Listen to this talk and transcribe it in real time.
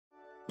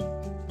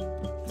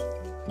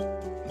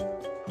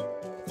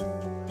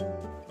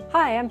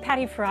Hi, I'm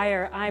Patty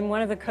Fryer. I'm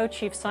one of the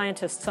co-chief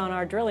scientists on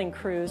our drilling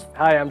crews.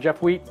 Hi, I'm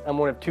Geoff. I'm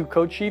one of two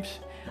co-chiefs.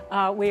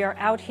 We are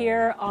out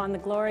here on the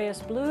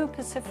glorious blue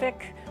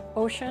Pacific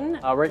Ocean.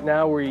 Right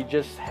now we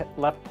just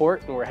left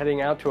port and we're heading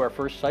out to our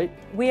first site.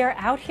 We are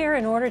out here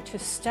in order to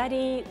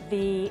study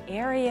the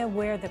area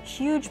where the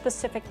huge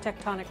Pacific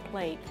tectonic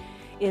plate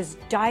is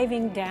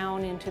diving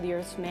down into the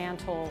Earth's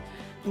mantle,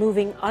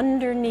 moving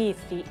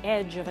underneath the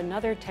edge of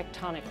another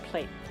tectonic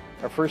plate.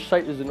 Our first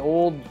site is an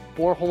old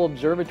borehole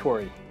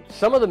observatory.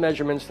 Some of the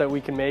measurements that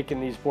we can make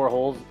in these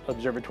borehole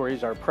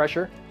observatories are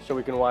pressure, so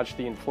we can watch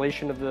the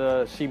inflation of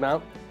the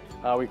seamount.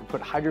 We can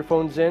put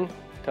hydrophones in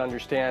to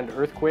understand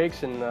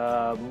earthquakes and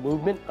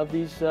movement of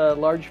these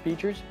large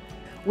features.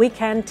 We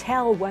can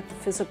tell what the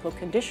physical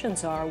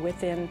conditions are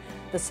within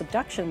the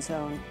subduction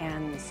zone,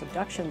 and the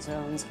subduction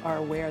zones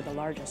are where the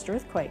largest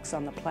earthquakes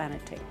on the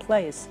planet take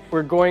place.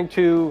 We're going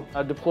to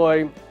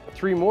deploy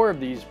 3 more of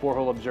these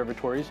borehole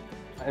observatories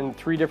and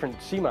 3 different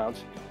seamounts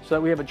so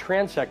that we have a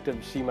transect of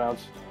seamounts.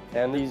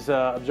 And these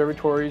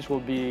observatories will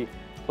be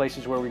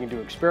places where we can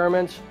do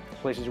experiments,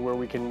 places where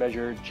we can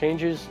measure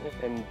changes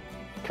in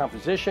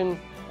composition,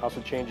 also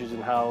changes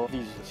in how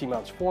these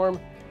seamounts form.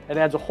 It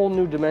adds a whole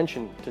new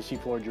dimension to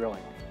seafloor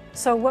drilling.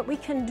 So what we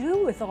can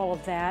do with all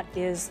of that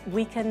is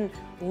we can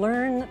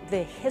learn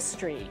the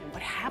history.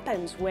 What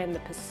happens when the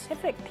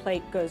Pacific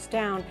plate goes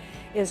down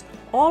is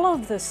all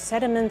of the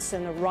sediments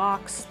and the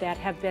rocks that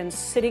have been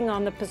sitting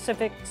on the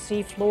Pacific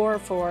seafloor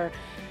for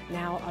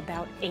now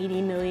about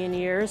 80 million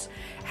years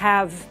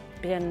have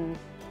been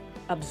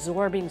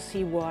absorbing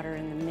seawater,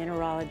 and the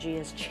mineralogy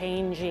is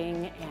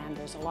changing, and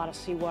there's a lot of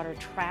seawater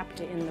trapped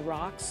in the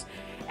rocks.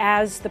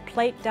 As the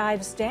plate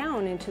dives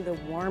down into the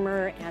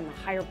warmer and the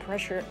higher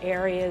pressure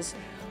areas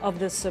of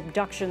the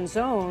subduction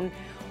zone,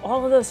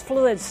 all of those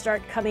fluids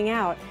start coming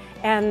out,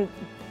 and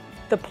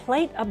the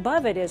plate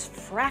above it is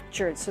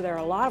fractured, so there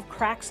are a lot of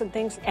cracks and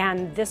things,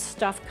 and this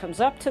stuff comes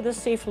up to the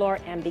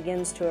seafloor and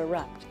begins to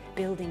erupt,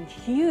 building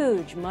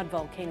huge mud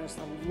volcanoes,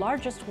 the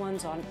largest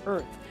ones on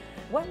Earth.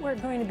 What we're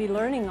going to be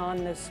learning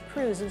on this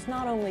cruise is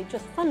not only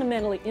just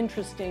fundamentally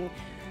interesting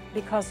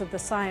because of the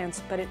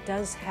science, but it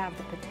does have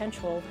the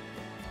potential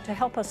to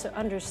help us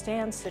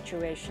understand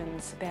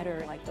situations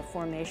better, like the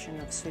formation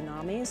of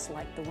tsunamis,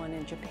 like the one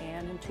in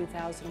Japan in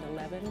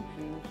 2011,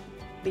 and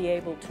be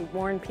able to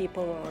warn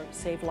people or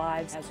save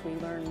lives as we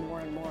learn more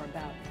and more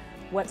about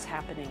what's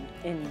happening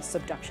in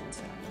subduction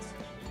zones.